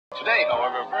Today,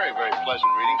 however, very, very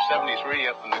pleasant reading. 73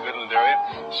 up in the Goodland area,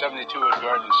 72 at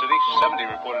Garden City, 70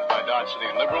 reported by Dodge City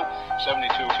and Liberal,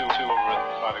 72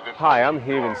 over by the good. Hi, I'm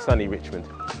here in sunny Richmond,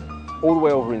 all the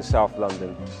way over in South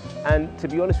London. And to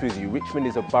be honest with you, Richmond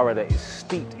is a borough that is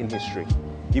steeped in history.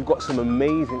 You've got some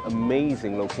amazing,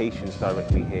 amazing locations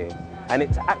directly here. And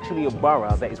it's actually a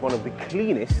borough that is one of the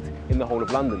cleanest in the whole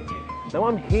of London. Now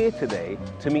I'm here today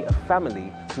to meet a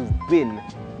family who've been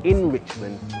in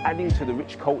Richmond, adding to the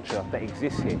rich culture that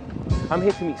exists here. I'm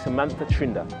here to meet Samantha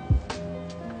Trinder.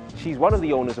 She's one of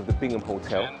the owners of the Bingham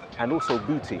Hotel and also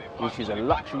Booty, which is a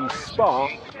luxury spa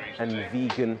and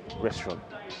vegan restaurant.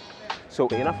 So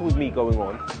enough with me going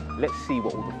on, let's see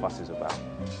what all the fuss is about.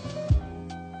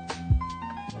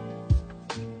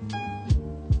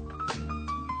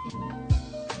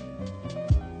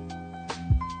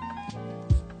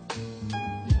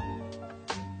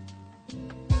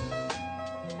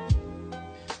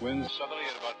 Winds southerly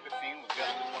at about 15 with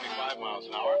gusts to 25 miles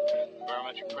an hour.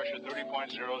 Barometric pressure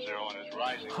 30.00 and is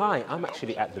rising. Hi, I'm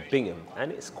actually at the Bingham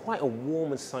and it's quite a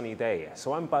warm and sunny day.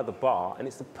 So I'm by the bar and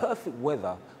it's the perfect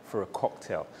weather for a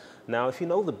cocktail. Now, if you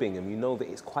know the Bingham, you know that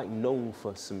it's quite known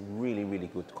for some really, really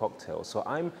good cocktails. So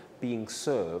I'm being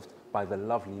served by the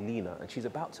lovely Lena and she's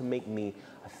about to make me,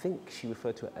 I think she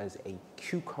referred to it as a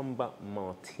cucumber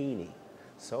martini.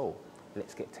 So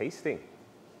let's get tasting.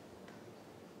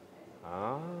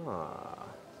 Ah,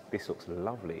 this looks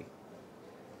lovely.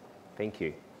 Thank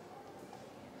you.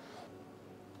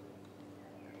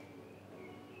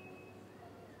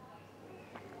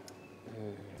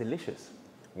 Delicious.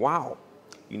 Wow.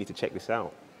 You need to check this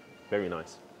out. Very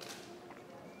nice.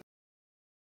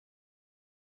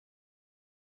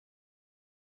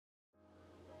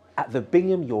 At the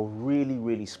Bingham, you're really,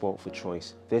 really spoilt for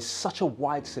choice. There's such a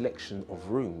wide selection of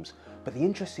rooms, but the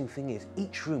interesting thing is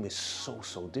each room is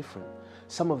so different.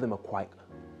 Some of them are quite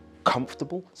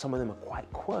comfortable, some of them are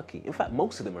quite quirky. In fact,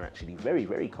 most of them are actually very,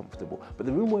 very comfortable. But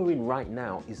the room we're in right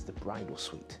now is the bridal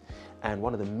suite. And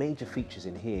one of the major features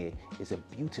in here is a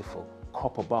beautiful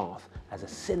copper bath as a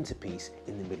centerpiece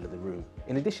in the middle of the room.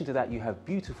 In addition to that, you have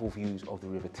beautiful views of the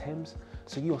River Thames.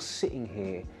 So you're sitting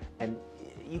here and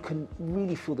you can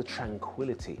really feel the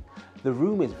tranquility. The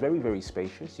room is very, very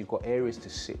spacious. You've got areas to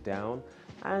sit down,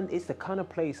 and it's the kind of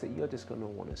place that you're just gonna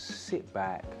wanna sit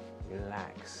back,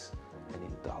 relax, and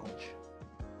indulge.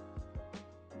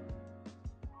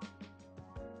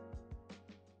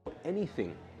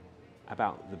 Anything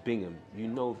about the Bingham, you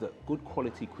know that good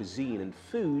quality cuisine and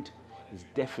food is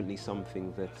definitely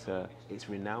something that it's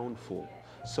renowned for.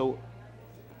 So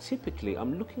typically,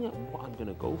 I'm looking at what I'm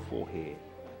gonna go for here.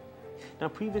 Now,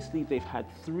 previously they've had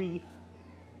 3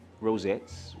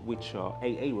 rosettes, which are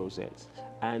AA rosettes,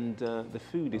 and the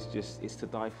food is it's to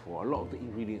die for. A lot of the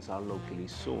ingredients are locally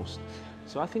sourced.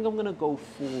 So I think I'm gonna go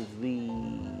for the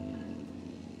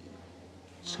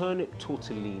turnip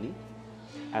tortellini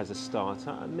as a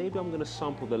starter, and maybe I'm gonna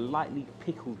sample the lightly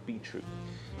pickled beetroot.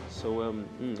 So I'm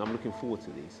looking forward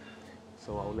to these.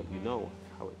 So I'll let you know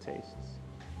how it tastes.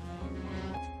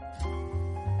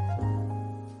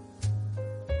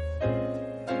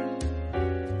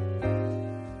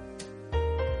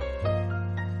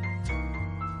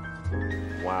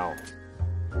 Wow.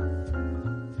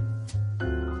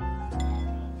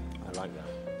 I like that.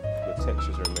 The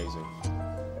textures are amazing.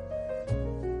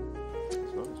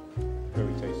 It's nice.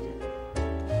 Very tasty.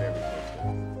 Very tasty.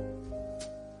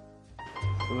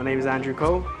 My name is Andrew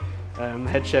Cole. I'm the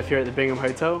head chef here at the Bingham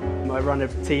Hotel. I run a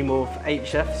team of 8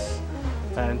 chefs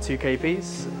and 2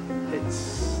 KPs.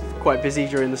 It's quite busy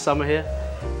during the summer here.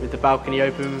 With the balcony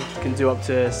open, we can do up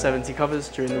to 70 covers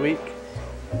during the week.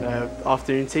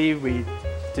 Afternoon tea, we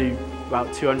do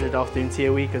about 200 afternoon tea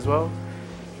a week as well.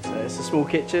 So it's a small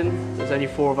kitchen. There's only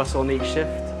 4 of us on each shift,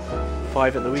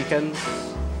 5 at the weekends.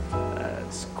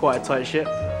 It's quite a tight ship.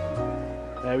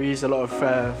 We use a lot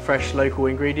of fresh local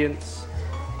ingredients.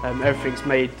 Everything's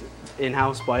made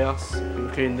in-house by us,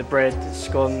 including the bread,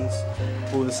 scones,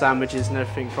 all the sandwiches and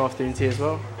everything for afternoon tea as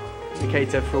well. We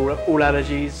cater for all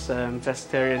allergies,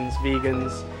 vegetarians,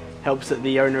 vegans. Helps that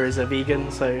the owner is a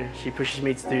vegan, so she pushes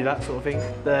me to do that sort of thing.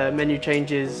 The menu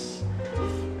changes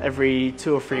every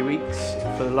 2 or 3 weeks,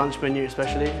 for the lunch menu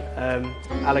especially.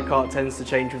 A la carte tends to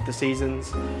change with the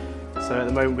seasons. So at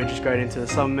the moment we're just going into the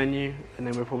summer menu, and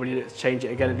then we'll probably change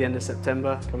it again at the end of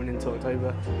September, coming into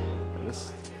October. And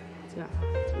yeah.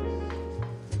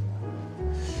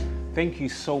 Thank you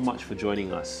so much for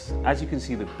joining us. As you can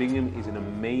see, the Bingham is an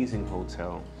amazing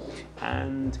hotel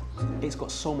and it's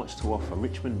got so much to offer.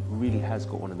 Richmond really has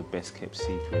got one of the best kept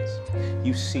secrets.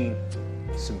 You've seen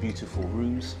some beautiful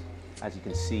rooms. As you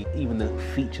can see, even the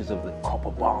features of the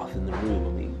copper bath in the room, I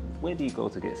mean, where do you go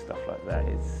to get stuff like that?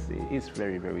 It's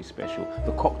very, very special.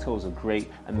 The cocktails are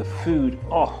great, and the food,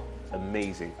 oh,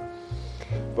 amazing.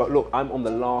 But look, I'm on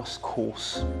the last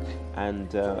course,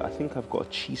 and I think I've got a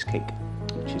cheesecake,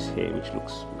 which is here, which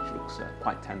looks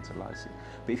quite tantalizing.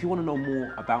 But if you want to know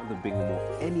more about the Bingham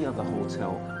or any other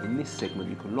hotel in this segment,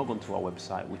 you can log on to our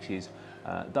website, which is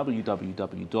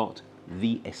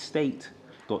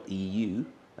www.theestate.eu.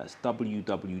 That's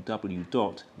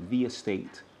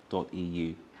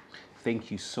www.theestate.eu.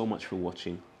 Thank you so much for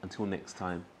watching. Until next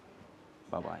time,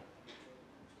 bye-bye.